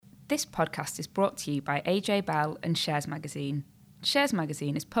This podcast is brought to you by AJ Bell and Shares Magazine. Shares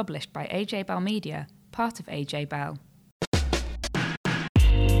Magazine is published by AJ Bell Media, part of AJ Bell.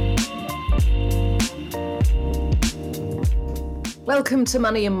 Welcome to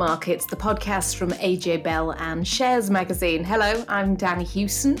Money and Markets, the podcast from AJ Bell and Shares Magazine. Hello, I'm Danny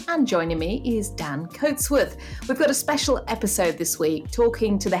Hewson, and joining me is Dan Coatsworth. We've got a special episode this week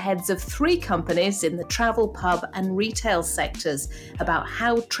talking to the heads of 3 companies in the travel, pub and retail sectors about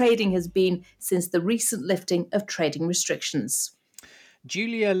how trading has been since the recent lifting of trading restrictions.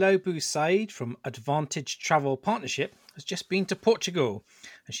 Julia Lobu-Said from Advantage Travel Partnership has just been to Portugal,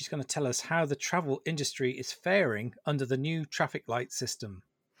 and she's going to tell us how the travel industry is faring under the new traffic light system.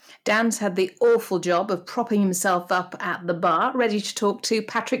 Dan's had the awful job of propping himself up at the bar, ready to talk to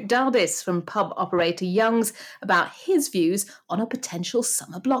Patrick Dardis from pub operator Young's about his views on a potential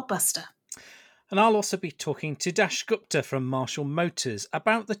summer blockbuster. And I'll also be talking to Dash Gupta from Marshall Motors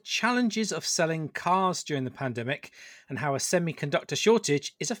about the challenges of selling cars during the pandemic and how a semiconductor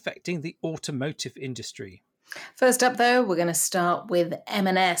shortage is affecting the automotive industry. First up, though, we're going to start with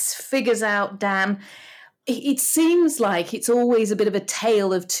M&S. Figures out, Dan. It seems like it's always a bit of a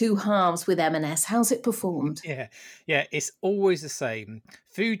tale of two halves with M&S. How's it performed? Yeah, it's always the same.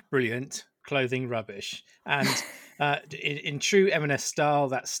 Food brilliant, clothing rubbish. And in true M&S style,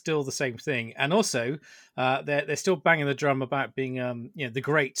 that's still the same thing. And also, they're still banging the drum about being the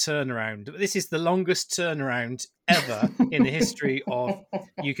great turnaround. This is the longest turnaround ever in the history of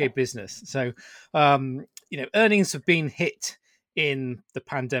UK business. So, earnings have been hit in the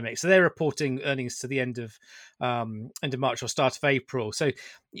pandemic. So they're reporting earnings to the end of March or start of April. So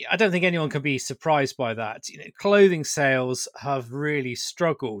I don't think anyone can be surprised by that. Clothing sales have really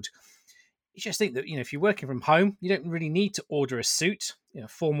struggled. You just think that, if you're working from home, you don't really need to order a suit,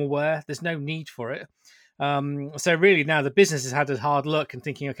 formal wear. There's no need for it. So really now the business has had a hard look and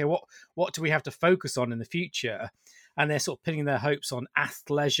thinking, okay, what do we have to focus on in the future? And they're sort of pinning their hopes on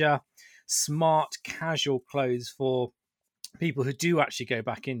athleisure, smart casual clothes for people who do actually go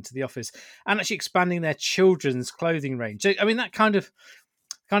back into the office, and actually expanding their children's clothing range. So, I mean, that kind of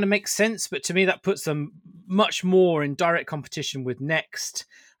makes sense, but to me that puts them much more in direct competition with Next,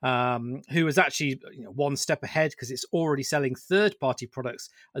 who is actually one step ahead because it's already selling third-party products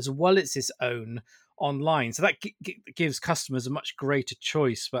as well as its own online. So that gives customers a much greater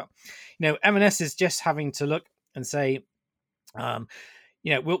choice. But M&S is just having to look and say,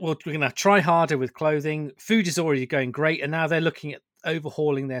 we're going to try harder with clothing. Food is already going great, and now they're looking at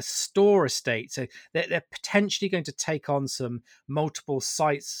overhauling their store estate. So they're potentially going to take on some multiple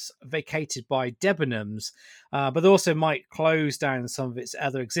sites vacated by Debenhams, but they also might close down some of its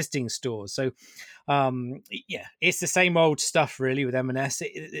other existing stores. So, it's the same old stuff really with M&S.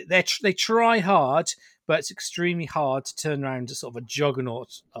 They try hard, but it's extremely hard to turn around to sort of a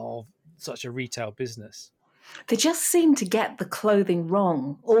juggernaut of such a retail business. They just seem to get the clothing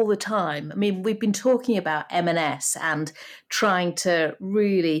wrong all the time. I mean, we've been talking about M&S and trying to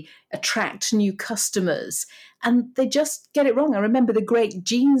really attract new customers, and they just get it wrong. I remember the great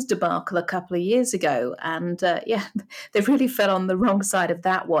jeans debacle a couple of years ago, and they really fell on the wrong side of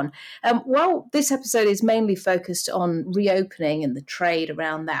that one. While this episode is mainly focused on reopening and the trade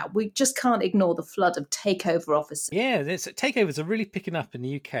around that, we just can't ignore the flood of takeover offers. Yeah, takeovers are really picking up in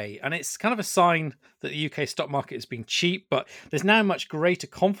the UK, and it's kind of a sign that the UK stock market has been cheap, but there's now much greater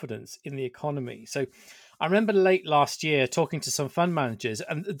confidence in the economy. So I remember late last year talking to some fund managers,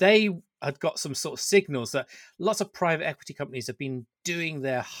 and they had got some sort of signals that lots of private equity companies have been doing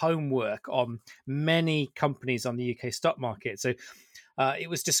their homework on many companies on the UK stock market. So it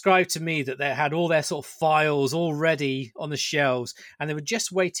was described to me that they had all their sort of files already on the shelves, and they were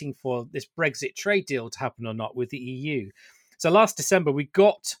just waiting for this Brexit trade deal to happen or not with the EU. So last December, we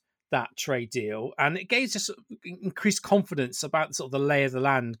got that trade deal, and it gave us increased confidence about sort of the lay of the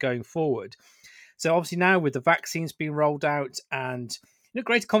land going forward. So obviously now with the vaccines being rolled out and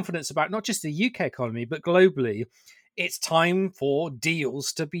greater confidence about not just the UK economy, but globally, it's time for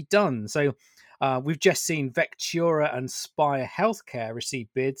deals to be done. So we've just seen Vectura and Spire Healthcare receive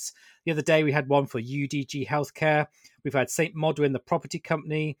bids. The other day we had one for UDG Healthcare. We've had St. Modwin, the property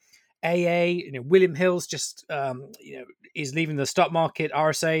company, AA, William Hill's just, is leaving the stock market.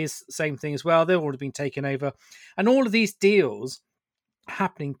 RSA is the same thing as well. They've already been taken over. And all of these deals are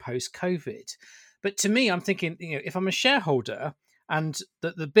happening post-COVID. But to me, I'm thinking, if I'm a shareholder and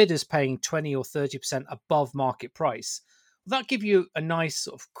the bidder's paying 20 or 30% above market price, will that give you a nice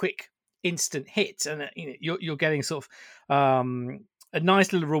sort of quick instant hit? And you're getting sort of a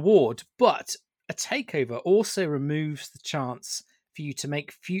nice little reward. But a takeover also removes the chance for you to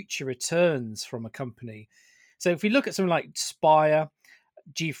make future returns from a company. So if we look at something like Spire,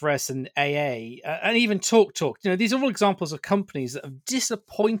 G4S and AA, and even TalkTalk. These are all examples of companies that have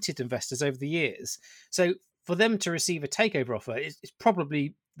disappointed investors over the years. So for them to receive a takeover offer is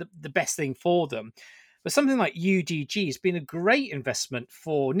probably the best thing for them. But something like UGG has been a great investment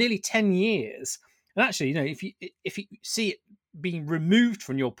for nearly 10 years. And actually, if you see it being removed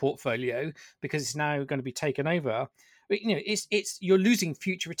from your portfolio because it's now going to be taken over, it's you're losing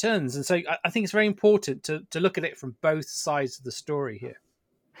future returns. And so I think it's very important to look at it from both sides of the story here.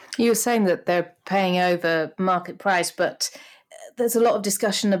 You were saying that they're paying over market price, but there's a lot of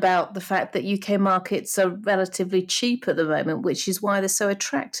discussion about the fact that UK markets are relatively cheap at the moment, which is why they're so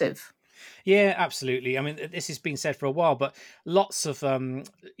attractive. Yeah, absolutely. I mean, this has been said for a while, but lots of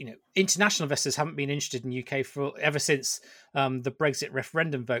international investors haven't been interested in UK ever since the Brexit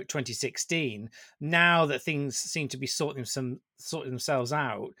referendum vote 2016. Now that things seem to be sorting themselves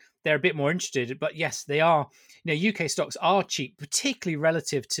out, they're a bit more interested. But yes, they are. UK stocks are cheap, particularly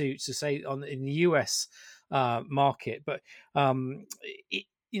relative to say in the US market. But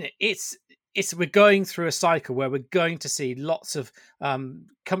we're going through a cycle where we're going to see lots of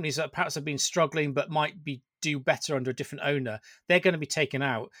companies that perhaps have been struggling but might do better under a different owner. They're going to be taken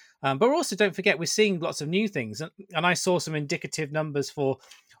out. But also, don't forget, we're seeing lots of new things. And I saw some indicative numbers for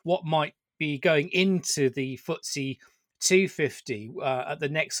what might be going into the FTSE 250 at the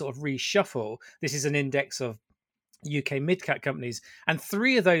next sort of reshuffle. This is an index of UK mid-cap companies, and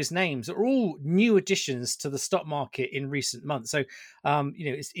 3 of those names are all new additions to the stock market in recent months. So,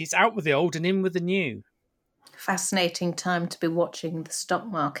 it's out with the old and in with the new. Fascinating time to be watching the stock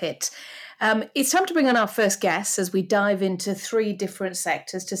market. It's time to bring on our first guest as we dive into 3 different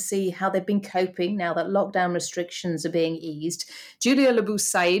sectors to see how they've been coping now that lockdown restrictions are being eased. Julia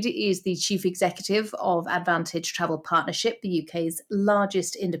Labous-Said is the Chief Executive of Advantage Travel Partnership, the UK's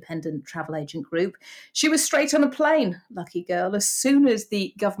largest independent travel agent group. She was straight on a plane, lucky girl, as soon as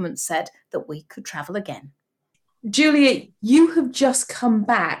the government said that we could travel again. Julia, you have just come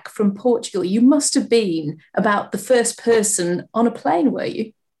back from Portugal. You must have been about the first person on a plane, were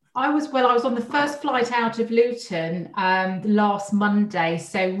you? I was on the first flight out of Luton last Monday,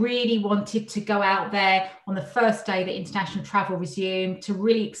 so really wanted to go out there on the first day that international travel resumed to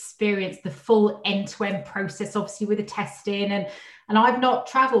really experience the full end-to-end process, obviously with the testing. And I've not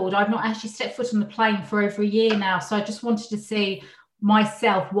travelled. I've not actually stepped foot on the plane for over a year now, so I just wanted to see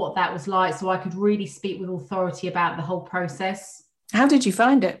myself what that was like so I could really speak with authority about the whole process. How did you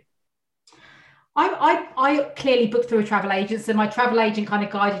find it? I clearly booked through a travel agent, so my travel agent kind of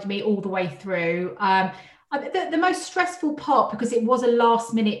guided me all the way through. The most stressful part, because it was a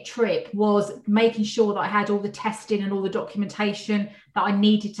last minute trip, was making sure that I had all the testing and all the documentation that I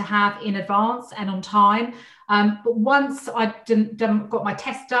needed to have in advance and on time. But once I'd got my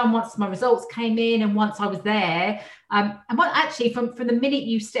test done, once my results came in, and once I was there, actually from the minute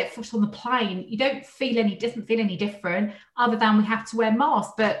you step foot on the plane, you don't feel any different, other than we have to wear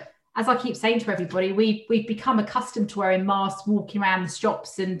masks. But as I keep saying to everybody, we've become accustomed to wearing masks, walking around the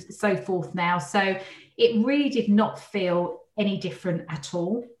shops and so forth now. So it really did not feel any different at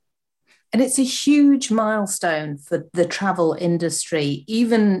all. And it's a huge milestone for the travel industry,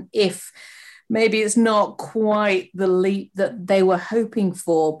 even if maybe it's not quite the leap that they were hoping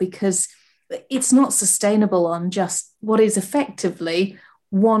for, because it's not sustainable on just what is effectively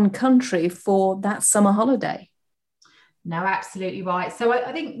one country for that summer holiday. No, absolutely right. So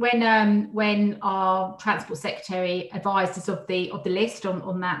I think when our Transport Secretary advised us of the list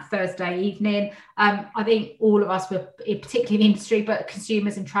on that Thursday evening, I think all of us were, particularly in the industry, but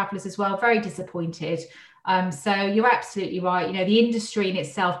consumers and travellers as well, very disappointed. So you're absolutely right. The industry in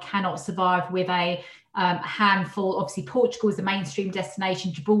itself cannot survive with a handful. Obviously, Portugal is the mainstream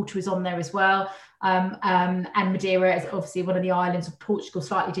destination. Gibraltar is on there as well. And Madeira is obviously one of the islands of Portugal,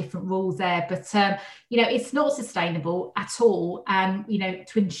 slightly different rules there. But, it's not sustainable at all. And,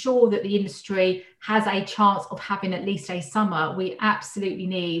 to ensure that the industry has a chance of having at least a summer, we absolutely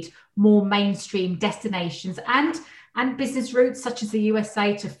need more mainstream destinations and business routes such as the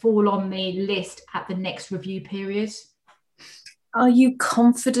USA to fall on the list at the next review period. Are you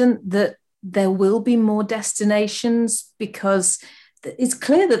confident that there will be more destinations? Because it's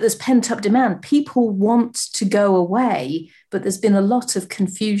clear that there's pent-up demand. People want to go away, but there's been a lot of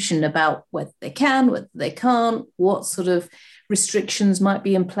confusion about whether they can, whether they can't, what sort of restrictions might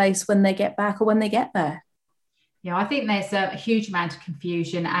be in place when they get back or when they get there. Yeah, I think there's a huge amount of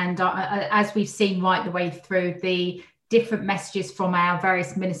confusion. And as we've seen right the way through, the different messages from our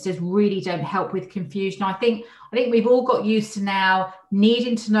various ministers really don't help with confusion. I think we've all got used to now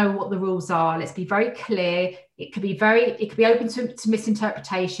needing to know what the rules are. Let's be very clear. It could be open to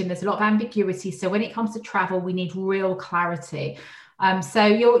misinterpretation. There's a lot of ambiguity. So when it comes to travel, we need real clarity. So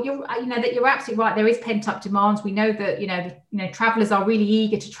you're absolutely right. There is pent up demand. We know that travellers are really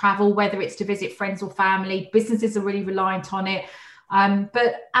eager to travel, whether it's to visit friends or family. Businesses are really reliant on it.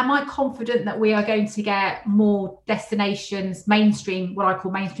 But am I confident that we are going to get more destinations, what I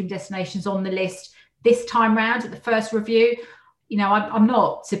call mainstream destinations, on the list this time round at the first review? I'm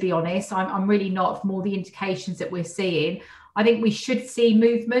not, to be honest. I'm really not, from all the indications that we're seeing. I think we should see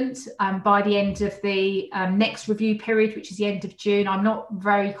movement by the end of the next review period, which is the end of June. I'm not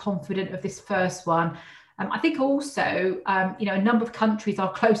very confident of this first one. I think also, a number of countries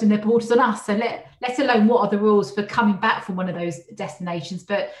are closing their borders on us. So let alone what are the rules for coming back from one of those destinations.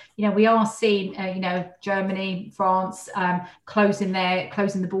 But, we are seeing, Germany, France closing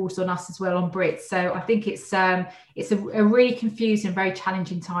the borders on us as well, on Brits. So I think it's a really confusing, very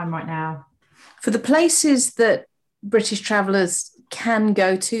challenging time right now. For the places that British travellers can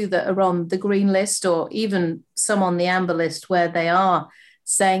go to that are on the green list, or even some on the amber list, where they are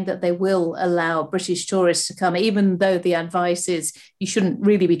saying that they will allow British tourists to come, even though the advice is you shouldn't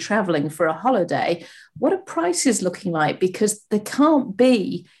really be travelling for a holiday, what are prices looking like? Because there can't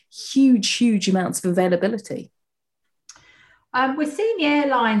be huge amounts of availability. We're seeing the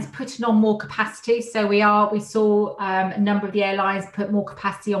airlines putting on more capacity. So we saw a number of the airlines put more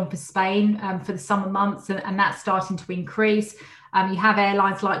capacity on for Spain for the summer months, and that's starting to increase. You have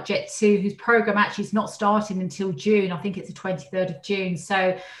airlines like Jet2, whose program actually is not starting until June. I think it's the 23rd of June.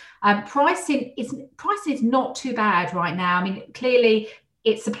 So pricing is not too bad right now. I mean, clearly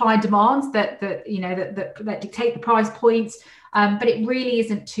it's supply and demand that dictate the price points. But it really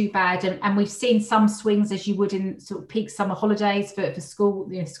isn't too bad, and we've seen some swings, as you would in sort of peak summer holidays for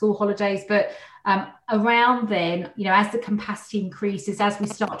school holidays. But around then, as the capacity increases, as we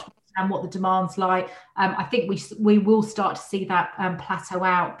start to understand what the demand's like, I think we will start to see that plateau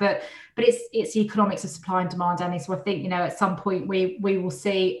out. But it's the economics of supply and demand, Annie. So I think at some point we will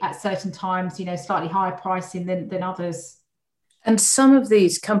see at certain times slightly higher pricing than others. And some of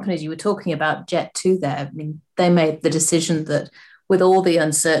these companies you were talking about, Jet2 there, I mean, they made the decision that with all the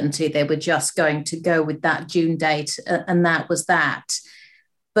uncertainty, they were just going to go with that June date, and that was that.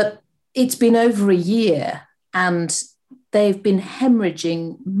 But it's been over a year and they've been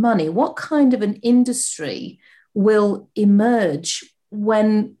hemorrhaging money. What kind of an industry will emerge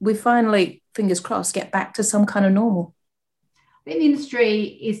when we finally, fingers crossed, get back to some kind of normal? I think the industry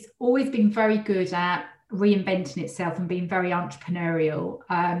is always been very good at reinventing itself and being very entrepreneurial.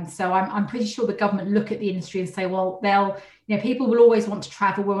 So I'm pretty sure the government look at the industry and say, well, people will always want to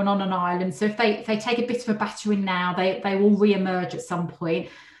travel. We're on an island. So if they take a bit of a battering now, they will re-emerge at some point.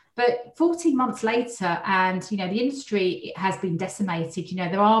 But 14 months later, and the industry has been decimated.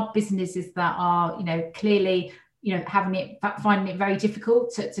 There are businesses that are clearly finding it very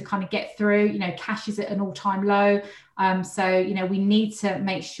difficult to kind of get through. Cash is at an all-time low. So we need to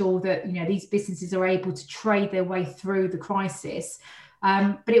make sure that these businesses are able to trade their way through the crisis.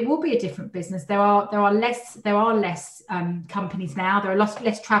 But it will be a different business. There are less companies now. There are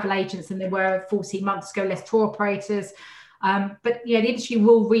less travel agents than there were 14 months ago. Less tour operators. But the industry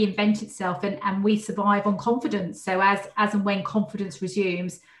will reinvent itself, and we survive on confidence. So as and when confidence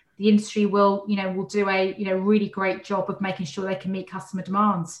resumes, the industry will do a really great job of making sure they can meet customer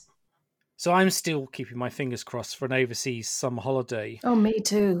demands. So I'm still keeping my fingers crossed for an overseas summer holiday. Oh, me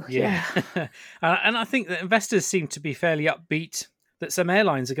too. Yeah. And I think that investors seem to be fairly upbeat that some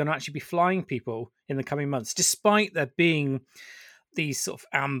airlines are going to actually be flying people in the coming months, despite there being these sort of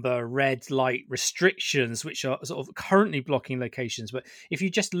amber, red light restrictions, which are sort of currently blocking locations. But if you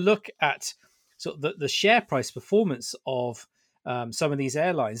just look at sort of the share price performance of some of these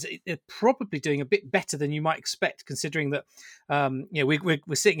airlines, they're probably doing a bit better than you might expect, considering that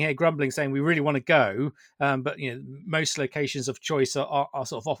we're sitting here grumbling, saying we really want to go, but most locations of choice are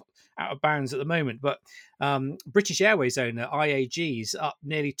sort of out of bounds at the moment. But British Airways owner IAG's up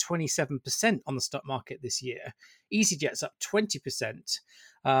nearly 27% on the stock market this year. EasyJet's up 20%.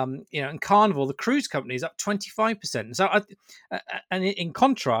 And Carnival, the cruise company, is up 25%. So, and in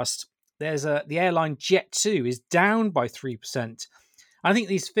contrast, there's the airline Jet2 is down by 3%. I think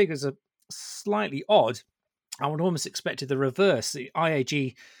these figures are slightly odd. I would almost expected the reverse. The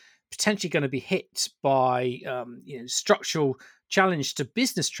IAG potentially going to be hit by structural challenge to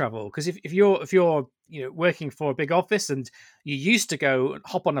business travel, because if you're working for a big office and you used to go and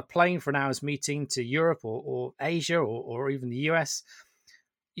hop on a plane for an hour's meeting to Europe or Asia or even the US,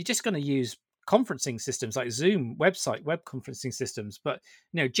 you're just going to use conferencing systems like Zoom, web conferencing systems. But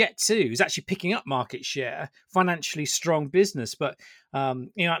Jet2 is actually picking up market share, financially strong business. But at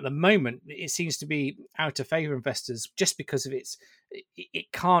the moment, it seems to be out of favor investors just because of it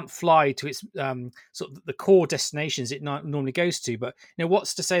can't fly to its sort of the core destinations it normally goes to. But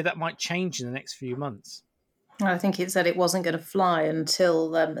what's to say that might change in the next few months? I think it said it wasn't going to fly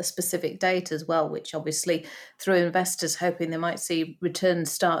until a specific date as well, which obviously threw investors hoping they might see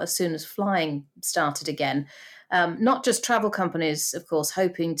returns start as soon as flying started again. Not just travel companies, of course,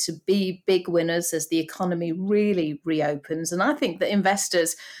 hoping to be big winners as the economy really reopens. And I think that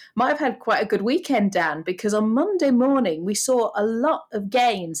investors might have had quite a good weekend, Dan, because on Monday morning we saw a lot of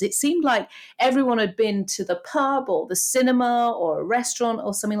gains. It seemed like everyone had been to the pub or the cinema or a restaurant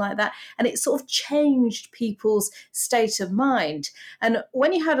or something like that. And it sort of changed people's state of mind. And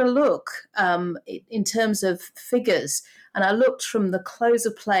when you had a look in terms of figures, and I looked from the close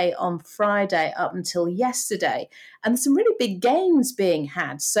of play on Friday up until yesterday, and there's some really big gains being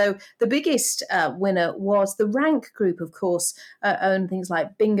had. So the biggest winner was the Rank Group, of course, own things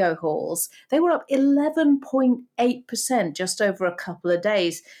like bingo halls. They were up 11.8% just over a couple of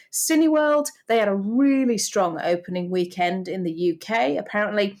days. Cineworld, they had a really strong opening weekend in the UK.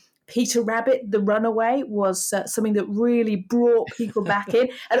 Apparently, Peter Rabbit, The Runaway, was something that really brought people back in.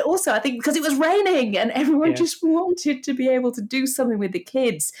 And also, I think because it was raining and everyone just wanted to be able to do something with the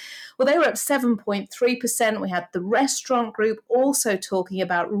kids. Well, they were up 7.3%. We had the Restaurant Group also talking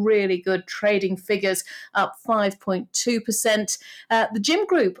about really good trading figures, up 5.2%. The Gym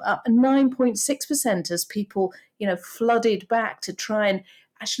Group up 9.6% as people, flooded back to try and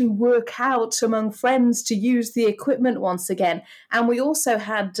actually work out among friends to use the equipment once again. And we also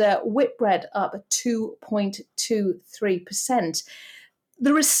had Whitbread up 2.23%.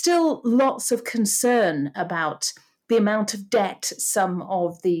 There is still lots of concern about the amount of debt some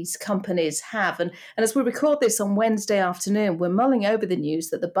of these companies have. And as we record this on Wednesday afternoon, we're mulling over the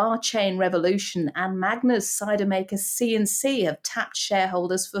news that the bar chain Revolution and Magners cider maker C&C have tapped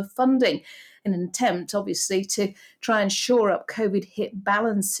shareholders for funding in an attempt, obviously, to try and shore up COVID-hit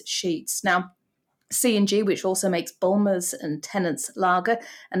balance sheets. Now, C&G, which also makes Bulmers and Tennent's Lager,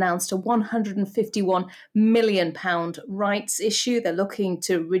 announced a £151 million rights issue. They're looking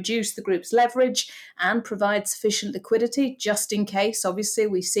to reduce the group's leverage and provide sufficient liquidity just in case, obviously,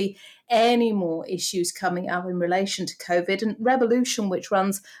 we see any more issues coming up in relation to COVID. And Revolution, which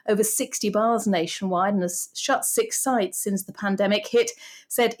runs over 60 bars nationwide and has shut 6 sites since the pandemic hit,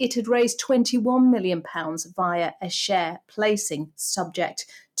 said it had raised £21 million via a share placing subject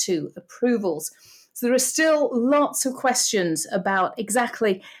to approvals. So there are still lots of questions about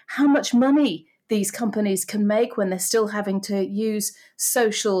exactly how much money these companies can make when they're still having to use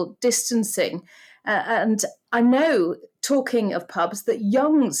social distancing. And I know, talking of pubs, that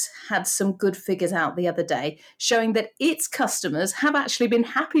Young's had some good figures out the other day showing that its customers have actually been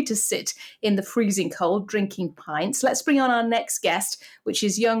happy to sit in the freezing cold drinking pints. Let's bring on our next guest, which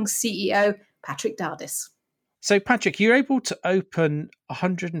is Young's CEO, Patrick Dardis. So, Patrick, you're able to open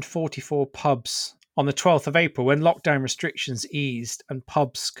 144 pubs on the 12th of April when lockdown restrictions eased and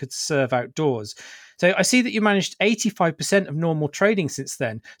pubs could serve outdoors. So I see that you managed 85% of normal trading since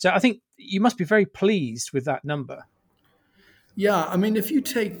then. So I think you must be very pleased with that number. Yeah, I mean, if you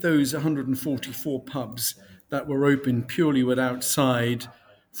take those 144 pubs that were open purely with outside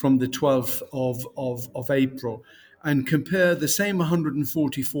from the 12th of April and compare the same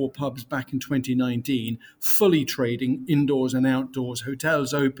 144 pubs back in 2019, fully trading, indoors and outdoors,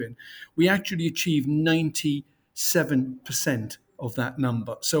 hotels open, we actually achieved 97% of that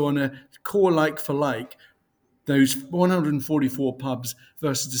number. So on a core like for like, those 144 pubs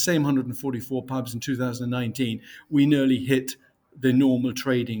versus the same 144 pubs in 2019, we nearly hit the normal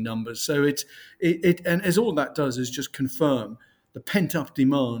trading numbers. So it and as all that does is just confirm the pent-up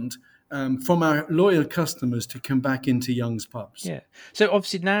demand from our loyal customers to come back into Young's pubs. Yeah. So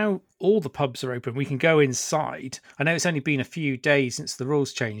obviously now all the pubs are open. We can go inside. I know it's only been a few days since the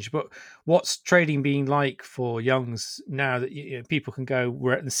rules changed, but what's trading being like for Young's now that people can go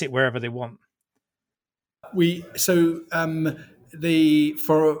and sit wherever they want? So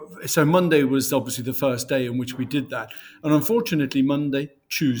Monday was obviously the first day in which we did that, and unfortunately Monday,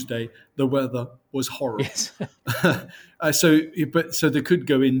 Tuesday, the weather was horrible. Yes. So they could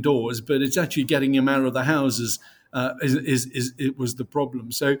go indoors, but it's actually getting them out of the houses it was the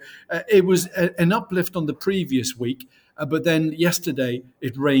problem. So it was an uplift on the previous week, but then yesterday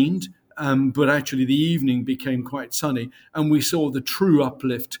it rained, but actually the evening became quite sunny, and we saw the true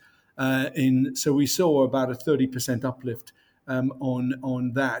uplift. So we saw about a 30% uplift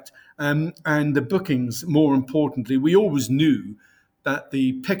on that, and the bookings. More importantly, we always knew that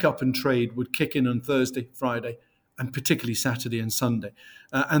the pickup and trade would kick in on Thursday, Friday, and particularly Saturday and Sunday.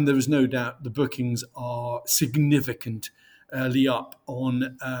 And there is no doubt the bookings are significantly up on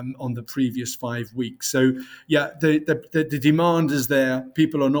the previous 5 weeks. So, yeah, the demand is there.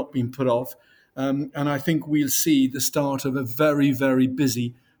 People are not being put off. And I think we'll see the start of a very, very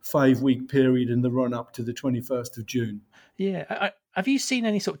busy 5-week period in the run-up to the 21st of June. Yeah. Have you seen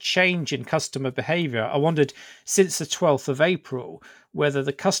any sort of change in customer behaviour? I wondered, since the 12th of April, whether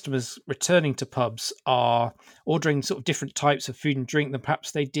the customers returning to pubs are ordering sort of different types of food and drink than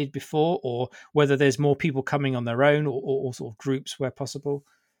perhaps they did before, or whether there's more people coming on their own or sort of groups where possible.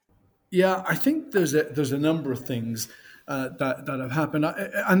 Yeah, I think there's a number of things that have happened.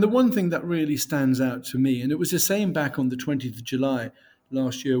 And the one thing that really stands out to me, and it was the same back on the 20th of July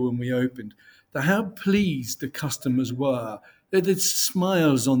last year when we opened, that how pleased the customers were. They had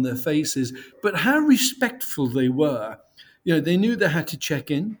smiles on their faces, but how respectful they were. You know, they knew they had to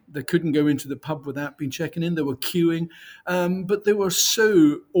check in. They couldn't go into the pub without being checking in. They were queuing, but they were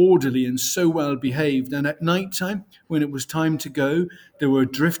so orderly and so well behaved. And at night time, when it was time to go, they were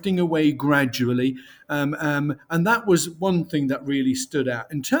drifting away gradually. And that was one thing that really stood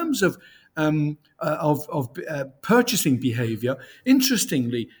out. In terms of purchasing behavior,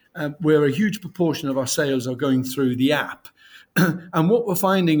 interestingly, where a huge proportion of our sales are going through the app. And what we're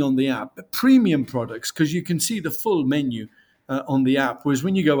finding on the app, premium products, because you can see the full menu on the app, whereas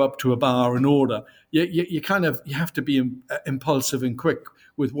when you go up to a bar and order, you have to be impulsive and quick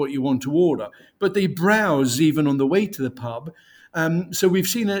with what you want to order. But they browse even on the way to the pub. So we've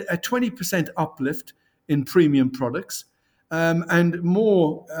seen a 20% uplift in premium products. And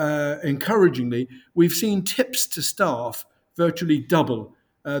more encouragingly, we've seen tips to staff virtually double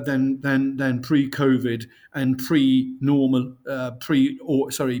than pre-COVID and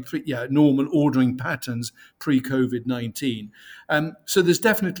normal ordering patterns pre-COVID-19. So there's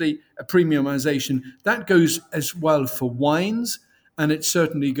definitely a premiumization that goes as well for wines, and it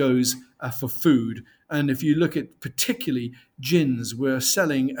certainly goes for food. And if you look at particularly gins, we're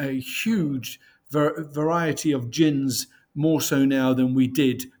selling a huge variety of gins, more so now than we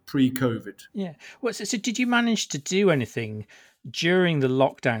did pre-COVID. Yeah. Well, so did you manage to do anything during the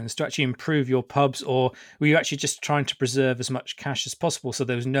lockdowns to actually improve your pubs, or were you actually just trying to preserve as much cash as possible so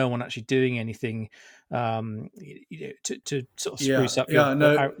there was no one actually doing anything to sort of spruce up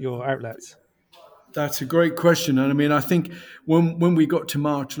your outlets? That's a great question. And I mean, I think when we got to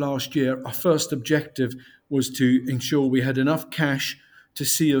March last year, our first objective was to ensure we had enough cash to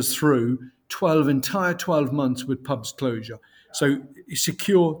see us through 12 months with pubs closure. So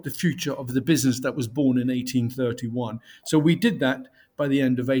secure the future of the business that was born in 1831. So we did that by the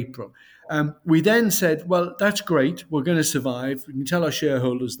end of April. We then said, well, that's great. We're going to survive. We can tell our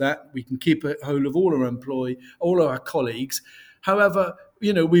shareholders that. We can keep a hold of all of our colleagues. However,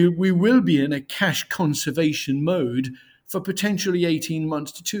 you know, we will be in a cash conservation mode for potentially 18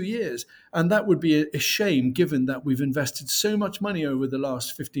 months to 2 years. And that would be a shame given that we've invested so much money over the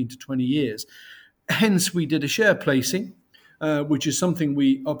last 15 to 20 years. Hence, we did a share placing, which is something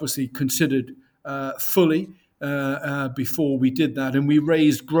we obviously considered fully before we did that. And we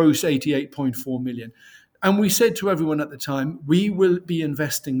raised gross 88.4 million. And we said to everyone at the time, we will be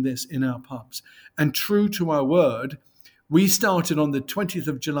investing this in our pubs. And true to our word, we started on the 20th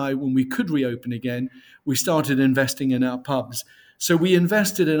of July when we could reopen again. We started investing in our pubs. So we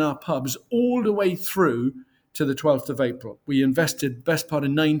invested in our pubs all the way through to the 12th of April. We invested best part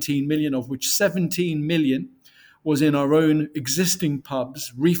of 19 million, of which 17 million was in our own existing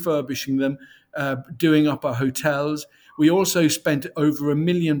pubs, refurbishing them, doing up our hotels. We also spent over £1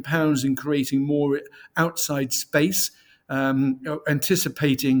 million in creating more outside space,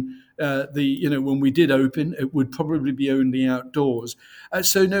 anticipating when we did open, it would probably be only outdoors.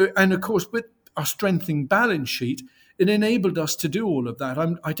 And of course, with our strengthening balance sheet, it enabled us to do all of that.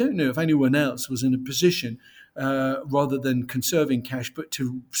 I don't know if anyone else was in a position, rather than conserving cash, but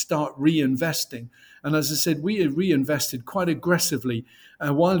to start reinvesting. And as I said, we had reinvested quite aggressively.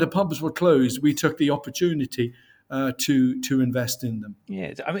 While the pubs were closed, we took the opportunity to invest in them.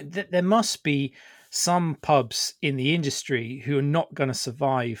 Yeah, I mean, there must be some pubs in the industry who are not going to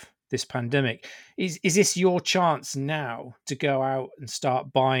survive this pandemic. Is this your chance now to go out and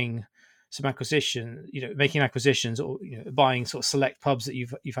start buying some acquisition, making acquisitions, or buying sort of select pubs that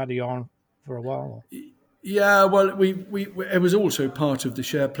you've had your eye on for a while? Yeah, well, we it was also part of the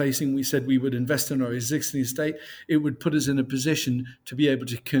share placing. We said we would invest in our existing estate. It would put us in a position to be able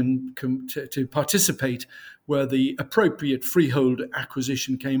to participate where the appropriate freehold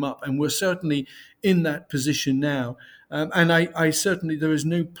acquisition came up, and we're certainly in that position now. And I certainly, there is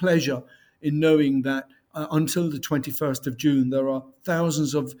no pleasure in knowing that until the 21st of June, there are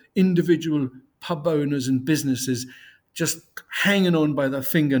thousands of individual pub owners and businesses just hanging on by their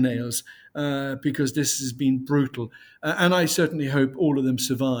fingernails because this has been brutal. And I certainly hope all of them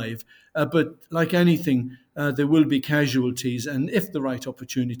survive. But like anything, there will be casualties. And if the right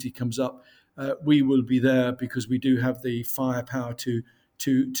opportunity comes up, we will be there because we do have the firepower to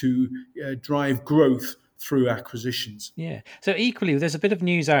drive growth through acquisitions. Yeah. So equally, there's a bit of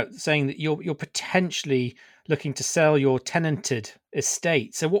news out saying that you're potentially looking to sell your tenanted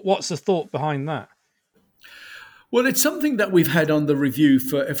estate. So what's the thought behind that? Well, it's something that we've had on the review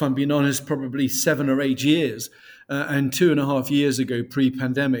for, if I'm being honest, probably 7 or 8 years. And 2.5 years ago,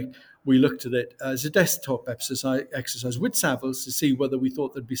 pre-pandemic, we looked at it as a desktop exercise with Savills to see whether we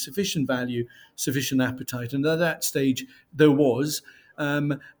thought there'd be sufficient value, sufficient appetite. And at that stage, there was.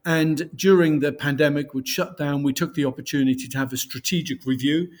 And during the pandemic, which shut down, we took the opportunity to have a strategic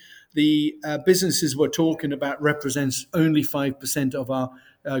review. The businesses we're talking about represents only 5% of our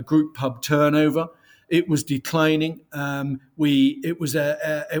group pub turnover. It was declining. It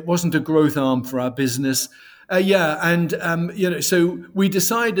wasn't a growth arm for our business. So we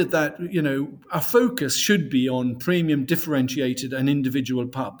decided that our focus should be on premium, differentiated, and individual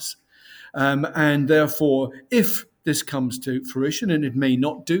pubs, and therefore, if this comes to fruition, and it may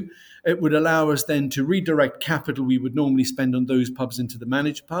not do, it would allow us then to redirect capital we would normally spend on those pubs into the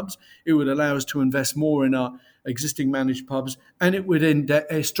managed pubs. It would allow us to invest more in our existing managed pubs, and it would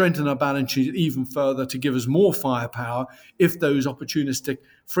strengthen our balance sheet even further to give us more firepower if those opportunistic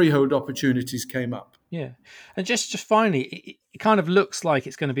freehold opportunities came up. Yeah. And just finally, it kind of looks like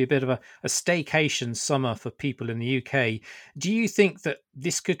it's going to be a bit of a staycation summer for people in the UK. Do you think that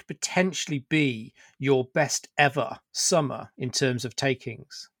this could potentially be your best ever summer in terms of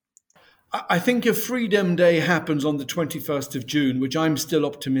takings? I think if Freedom Day happens on the 21st of June, which I'm still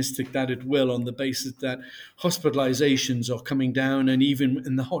optimistic that it will, on the basis that hospitalizations are coming down and even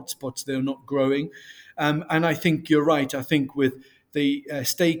in the hotspots, they're not growing. And I think you're right. I think with the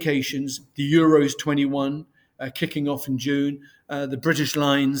staycations, the Euros 21 kicking off in June, the British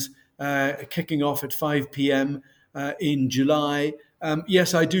Lions kicking off at 5 p.m. In July.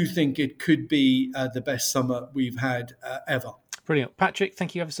 Yes, I do think it could be the best summer we've had ever. Brilliant. Patrick,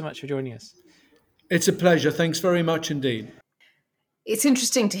 thank you ever so much for joining us. It's a pleasure. Thanks very much indeed. It's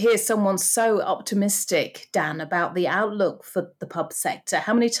interesting to hear someone so optimistic, Dan, about the outlook for the pub sector.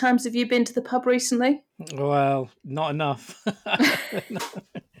 How many times have you been to the pub recently? Well, not enough.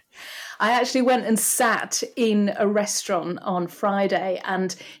 I actually went and sat in a restaurant on Friday,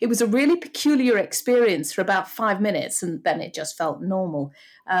 and it was a really peculiar experience for about 5 minutes, and then it just felt normal.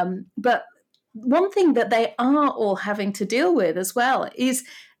 But one thing that they are all having to deal with as well is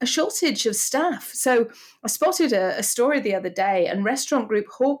a shortage of staff. So I spotted a story the other day, and restaurant group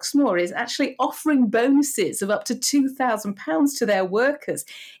Hawksmoor is actually offering bonuses of up to £2,000 to their workers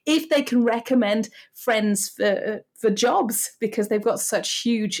if they can recommend friends for jobs, because they've got such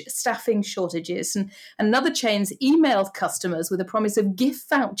huge staffing shortages. And another chain's emailed customers with a promise of gift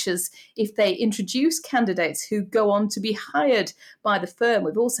vouchers if they introduce candidates who go on to be hired by the firm.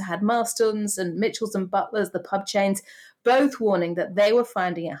 We've also had Marston's and Mitchells and Butlers, the pub chains, both warning that they were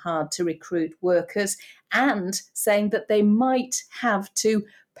finding it hard to recruit workers and saying that they might have to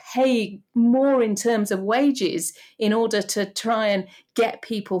pay more in terms of wages in order to try and get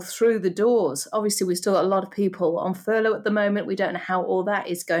people through the doors. Obviously, we've still got a lot of people on furlough at the moment. We don't know how all that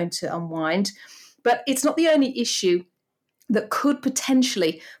is going to unwind. But it's not the only issue that could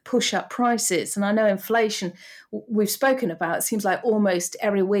potentially push up prices. And I know inflation we've spoken about, it seems like almost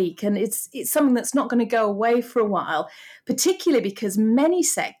every week, and it's something that's not going to go away for a while, particularly because many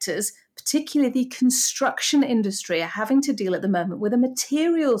sectors, particularly the construction industry, are having to deal at the moment with a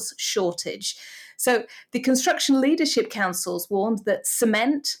materials shortage. So the Construction Leadership Council's warned that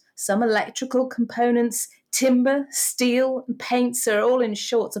cement, some electrical components, timber, steel, and paints are all in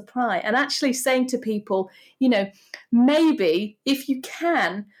short supply, and actually saying to people, maybe if you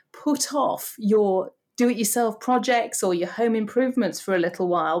can put off your do-it-yourself projects or your home improvements for a little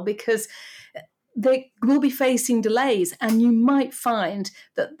while, because they will be facing delays, and you might find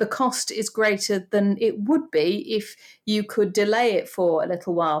that the cost is greater than it would be if you could delay it for a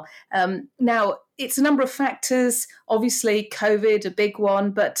little while. Now, it's a number of factors, obviously COVID, a big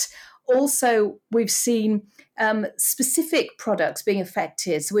one, but also we've seen specific products being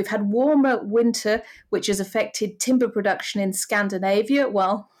affected. So we've had warmer winter, which has affected timber production in Scandinavia,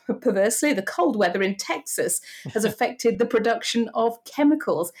 while perversely, the cold weather in Texas has affected the production of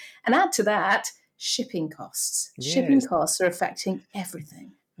chemicals. And add to that, shipping costs. Yes. Shipping costs are affecting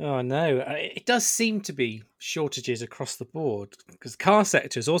everything. Oh no, it does seem to be shortages across the board because the car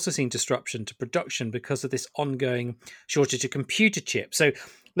sector has also seen disruption to production because of this ongoing shortage of computer chips. So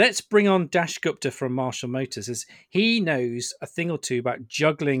let's bring on Dash Gupta from Marshall Motors, as he knows a thing or two about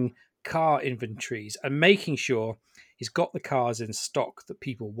juggling car inventories and making sure he's got the cars in stock that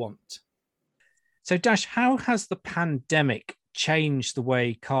people want. So Dash, how has the pandemic change the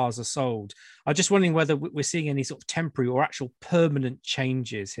way cars are sold? I'm just wondering whether we're seeing any sort of temporary or actual permanent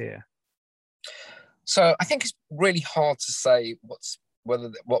changes here. So I think it's really hard to say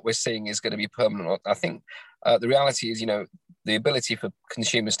whether what we're seeing is going to be permanent or not. I think the reality is, the ability for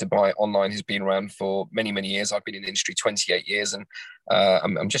consumers to buy online has been around for many, many years. I've been in the industry 28 years, and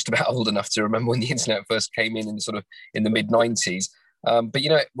I'm just about old enough to remember when the internet first came in the mid 90s. But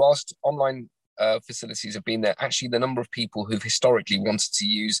whilst online facilities have been there, actually the number of people who've historically wanted to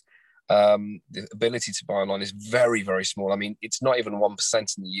use the ability to buy online is very, very small. I mean, it's not even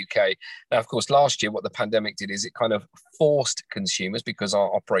 1% in the UK. Now, of course, last year, what the pandemic did is it kind of forced consumers, because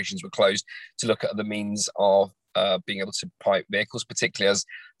our operations were closed, to look at the means of being able to buy vehicles, particularly as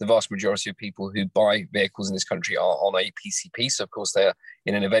the vast majority of people who buy vehicles in this country are on a PCP. So, of course, they're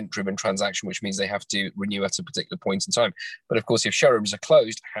in an event-driven transaction, which means they have to renew at a particular point in time. But, of course, if showrooms are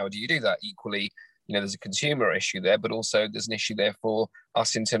closed, how do you do that? Equally, there's a consumer issue there, but also there's an issue there for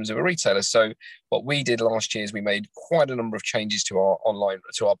us in terms of a retailer. So what we did last year is we made quite a number of changes to our online,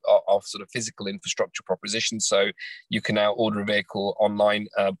 to our sort of physical infrastructure proposition. So you can now order a vehicle online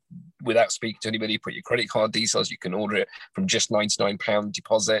without speaking to anybody, put your credit card details. You can order it from just £99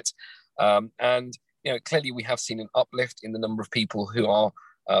 deposit. And clearly we have seen an uplift in the number of people who are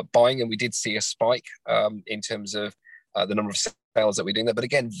buying, and we did see a spike in terms of the number of sales that we're doing there, but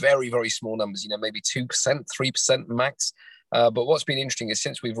again, very, very small numbers, maybe 2%, 3% max. But what's been interesting is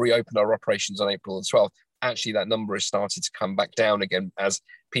since we've reopened our operations on April the 12th, actually that number has started to come back down again as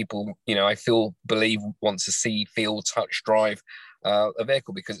people, I believe want to see, feel, touch, drive a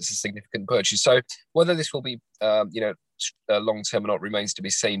vehicle because it's a significant purchase. So whether this will be, long term or not remains to be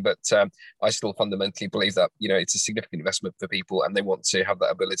seen. But I still fundamentally believe that, it's a significant investment for people and they want to have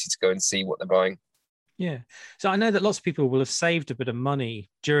that ability to go and see what they're buying. Yeah. So I know that lots of people will have saved a bit of money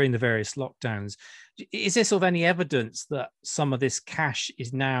during the various lockdowns. Is there sort of any evidence that some of this cash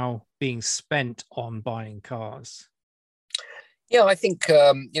is now being spent on buying cars? Yeah, I think,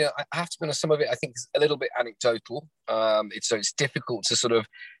 I have to be honest, some of it I think is a little bit anecdotal. It's difficult to sort of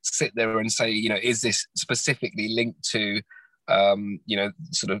sit there and say, is this specifically linked to,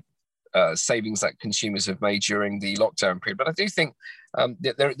 savings that consumers have made during the lockdown period. But I do think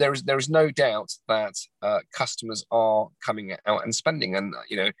there is no doubt that customers are coming out and spending. And,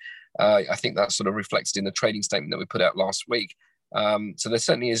 I think that's sort of reflected in the trading statement that we put out last week. So there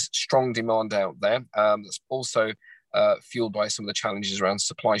certainly is strong demand out there. That's also fueled by some of the challenges around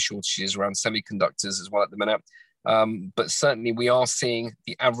supply shortages, around semiconductors as well at the minute. But certainly we are seeing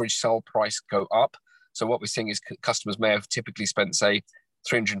the average sell price go up. So what we're seeing is customers may have typically spent, say,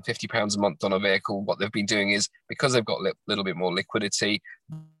 £350 a month on a vehicle. What they've been doing is, because they've got a little bit more liquidity,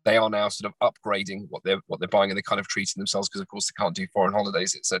 they are now sort of upgrading what they're buying, and they're kind of treating themselves because, of course, they can't do foreign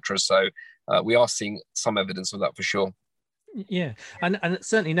holidays, etc. So we are seeing some evidence of that for sure. Yeah, and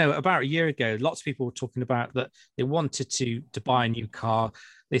certainly about a year ago, lots of people were talking about that they wanted to buy a new car.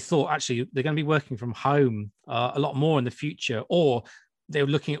 They thought actually they're going to be working from home a lot more in the future, or they were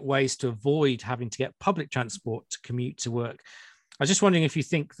looking at ways to avoid having to get public transport to commute to work. I was just wondering if you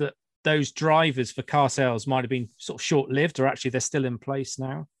think that those drivers for car sales might have been sort of short-lived, or actually they're still in place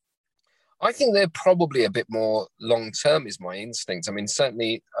now? I think they're probably a bit more long-term is my instinct. I mean,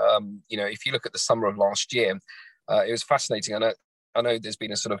 certainly, if you look at the summer of last year, it was fascinating. I know there's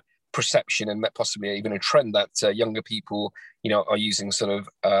been a sort of perception and possibly even a trend that younger people, are using sort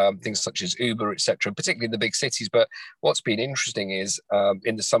of things such as Uber, etc., particularly in the big cities. But what's been interesting is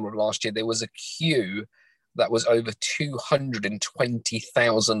in the summer of last year, there was a queue that was over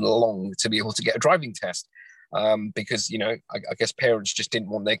 220,000 long to be able to get a driving test. Because, I guess parents just didn't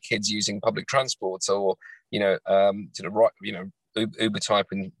want their kids using public transport or, Uber type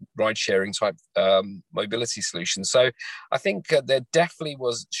and ride sharing type mobility solutions. So I think there definitely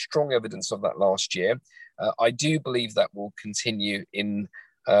was strong evidence of that last year. I do believe that will continue in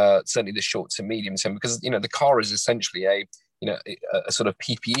certainly the short to medium term, because, the car is essentially a sort of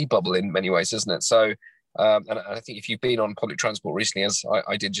PPE bubble in many ways, isn't it? So, and I think if you've been on public transport recently, as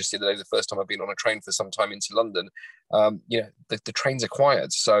I did just the other day, the first time I've been on a train for some time into London, the trains are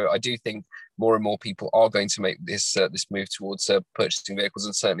quiet. So I do think more and more people are going to make this move towards purchasing vehicles.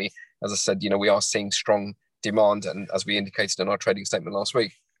 And certainly, as I said, we are seeing strong demand, and as we indicated in our trading statement last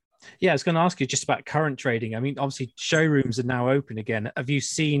week. Yeah, I was going to ask you just about current trading. I mean, obviously showrooms are now open again. Have you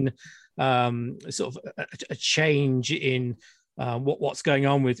seen sort of a change in what's going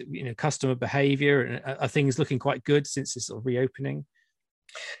on with customer behaviour? And are things looking quite good since this sort of reopening?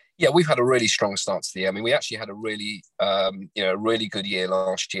 Yeah, we've had a really strong start to the year. I mean, we actually had a really, really good year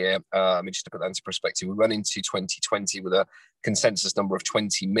last year. Just to put that into perspective, we went into 2020 with a consensus number of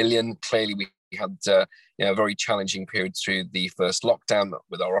 20 million. Clearly, we had a very challenging period through the first lockdown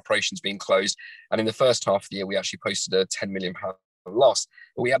with our operations being closed. And in the first half of the year, we actually posted a £10 million loss.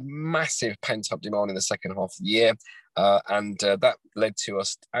 But we had massive pent-up demand in the second half of the year. And that led to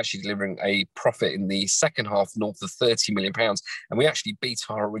us actually delivering a profit in the second half north of £30 million. And we actually beat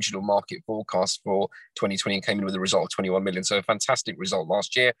our original market forecast for 2020 and came in with a result of 21 million. So a fantastic result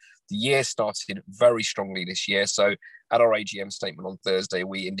last year. The year started very strongly this year. So at our AGM statement on Thursday,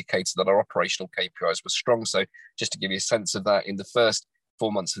 we indicated that our operational KPIs were strong. So just to give you a sense of that, in the first 4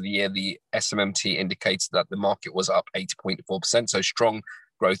 months of the year, the SMMT indicated that the market was up 8.4%. So strong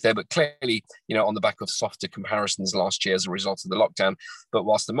growth there, but clearly, on the back of softer comparisons last year as a result of the lockdown. But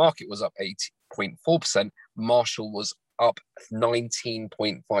whilst the market was up 8.4%, Marshall was up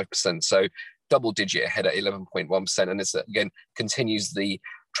 19.5%. So double digit ahead at 11.1%. And this, again, continues the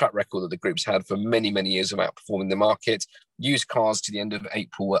track record that the group's had for many, many years of outperforming the market. Used cars to the end of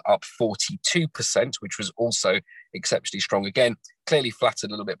April were up 42%, which was also exceptionally strong. Again, clearly flattered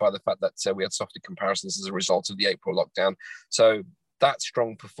a little bit by the fact that we had softer comparisons as a result of the April lockdown. So that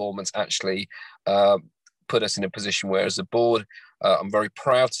strong performance actually put us in a position where, as a board, I'm very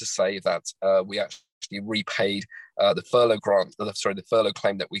proud to say that we actually repaid the furlough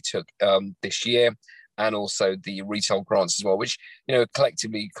claim that we took this year, and also the retail grants as well, which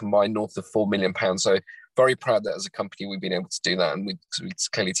collectively combined north of £4 million. So very proud that as a company we've been able to do that, and we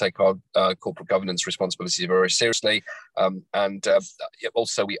clearly take our corporate governance responsibilities very seriously.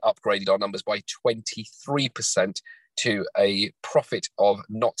 Also we upgraded our numbers by 23%. To a profit of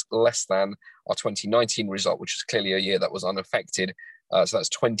not less than our 2019 result, which was clearly a year that was unaffected. So that's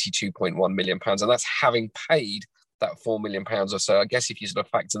 £22.1 million. And that's having paid that £4 million or so. I guess if you sort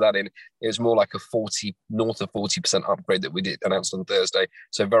of factor that in, it was more like a north of 40% upgrade that we did announced on Thursday.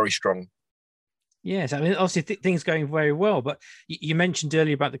 So very strong. Yes, I mean, obviously things going very well, but you mentioned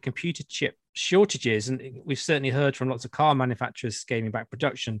earlier about the computer chip shortages, and we've certainly heard from lots of car manufacturers scaling back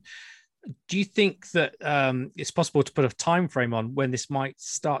production. Do you think that it's possible to put a time frame on when this might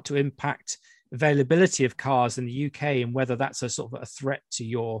start to impact availability of cars in the UK, and whether that's a sort of a threat to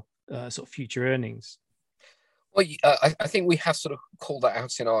your sort of future earnings? Well, I think we have sort of called that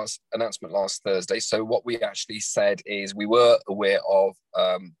out in our announcement last Thursday. So what we actually said is we were aware of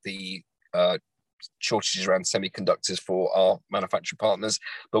the shortages around semiconductors for our manufacturer partners.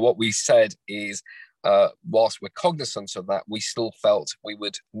 But what we said is, whilst we're cognizant of that, we still felt we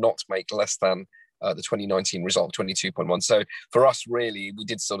would not make less than the 2019 result of 22.1. So for us, really, we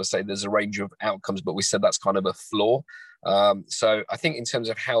did sort of say there's a range of outcomes, but we said that's kind of a floor. So I think in terms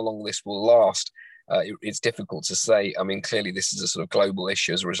of how long this will last, it's difficult to say. I mean, clearly this is a sort of global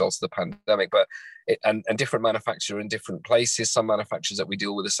issue as a result of the pandemic, but and different manufacturers in different places. Some manufacturers that we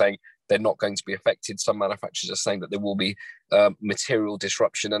deal with are saying they're not going to be affected. Some manufacturers are saying that there will be material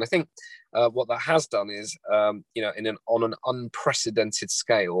disruption. And I think what that has done is, on an unprecedented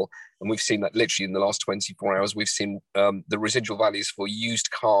scale, and we've seen that literally in the last 24 hours, we've seen the residual values for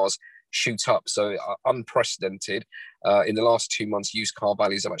used cars shoot up. So unprecedented. In the last 2 months, used car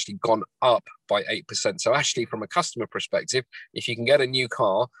values have actually gone up by 8%. So actually, from a customer perspective, if you can get a new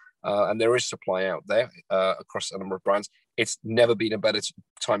car, and there is supply out there across a number of brands, it's never been a better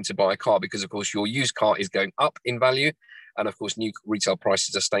time to buy a car, because of course your used car is going up in value, and of course new retail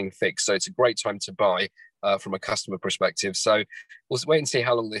prices are staying fixed. So it's a great time to buy from a customer perspective. So we'll wait and see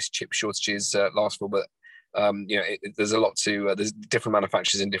how long this chip shortages last for, but there's a lot to there's different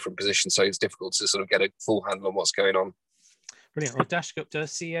manufacturers in different positions, so it's difficult to sort of get a full handle on what's going on. Brilliant. Well, Dash Gupta,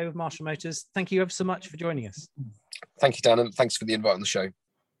 CEO of Marshall Motors, thank you ever so much for joining us. Thank you, Dan, and thanks for the invite on the show.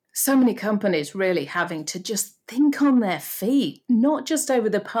 So many companies really having to just think on their feet, not just over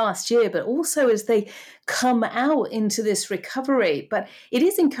the past year, but also as they come out into this recovery. But it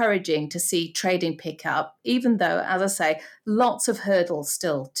is encouraging to see trading pick up, even though, as I say, lots of hurdles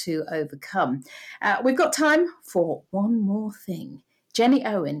still to overcome. We've got time for one more thing. Jenny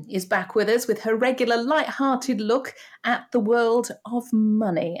Owen is back with us with her regular light-hearted look at the world of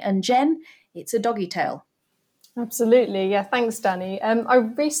money. And Jen, it's a doggy tale. Absolutely. Yeah, thanks, Danny. I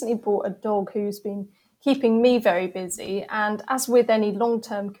recently bought a dog who's been keeping me very busy. And as with any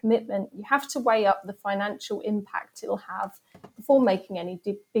long-term commitment, you have to weigh up the financial impact it'll have before making any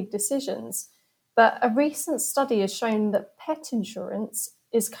big decisions. But a recent study has shown that pet insurance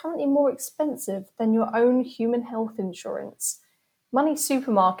is currently more expensive than your own human health insurance. Money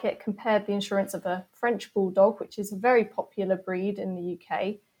Supermarket compared the insurance of a French bulldog, which is a very popular breed in the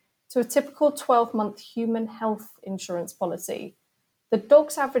UK, to a typical 12-month human health insurance policy. The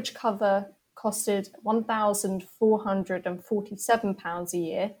dog's average cover costed £1,447 a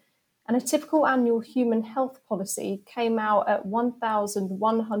year, and a typical annual human health policy came out at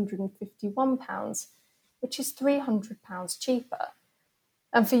 £1,151, which is £300 cheaper.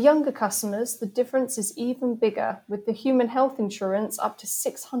 And for younger customers, the difference is even bigger, with the human health insurance up to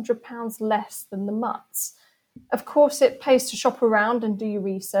 £600 less than the mutts. Of course, it pays to shop around and do your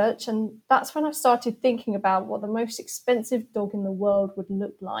research, and that's when I started thinking about what the most expensive dog in the world would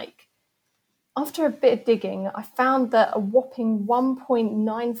look like. After a bit of digging, I found that a whopping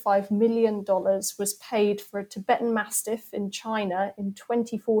 $1.95 million was paid for a Tibetan Mastiff in China in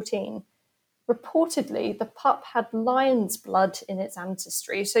 2014. Reportedly, the pup had lion's blood in its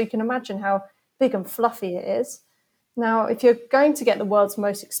ancestry, so you can imagine how big and fluffy it is. Now, if you're going to get the world's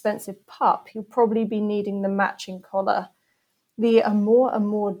most expensive pup, you'll probably be needing the matching collar. The Amour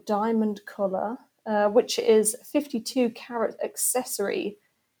Amour diamond collar, which is a 52-carat accessory,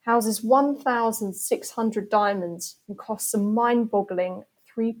 houses 1,600 diamonds and costs a mind-boggling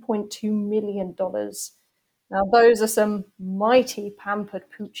 $3.2 million. Now, those are some mighty pampered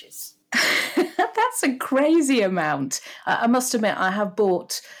pooches. That's a crazy amount. I must admit, I have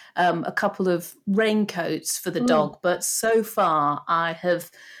bought a couple of raincoats for the dog, but so far I have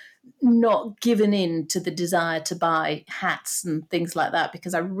not given in to the desire to buy hats and things like that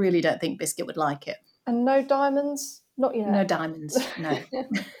because I really don't think Biscuit would like it. And no diamonds? Not yet. No diamonds, no.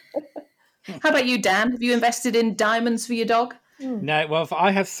 How about you, Dan? Have you invested in diamonds for your dog? No, well,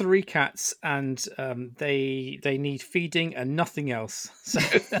 I have 3 cats, and they need feeding and nothing else. So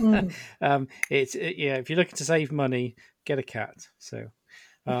it's if you're looking to save money, get a cat. So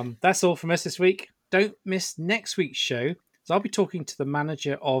that's all from us this week. Don't miss next week's show. So I'll be talking to the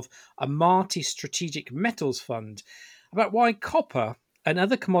manager of Amati Strategic Metals Fund about why copper and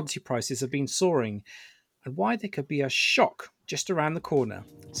other commodity prices have been soaring, and why there could be a shock just around the corner.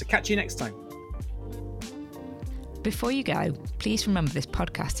 So catch you next time. Before you go, please remember this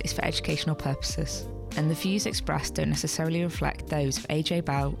podcast is for educational purposes, and the views expressed don't necessarily reflect those of AJ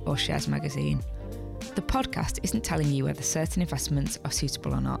Bell or Shares Magazine. The podcast isn't telling you whether certain investments are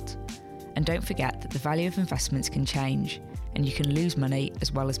suitable or not. And don't forget that the value of investments can change, and you can lose money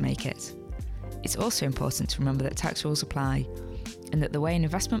as well as make it. It's also important to remember that tax rules apply, and that the way an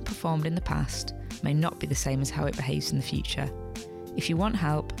investment performed in the past may not be the same as how it behaves in the future. If you want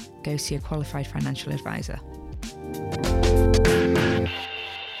help, go see a qualified financial advisor.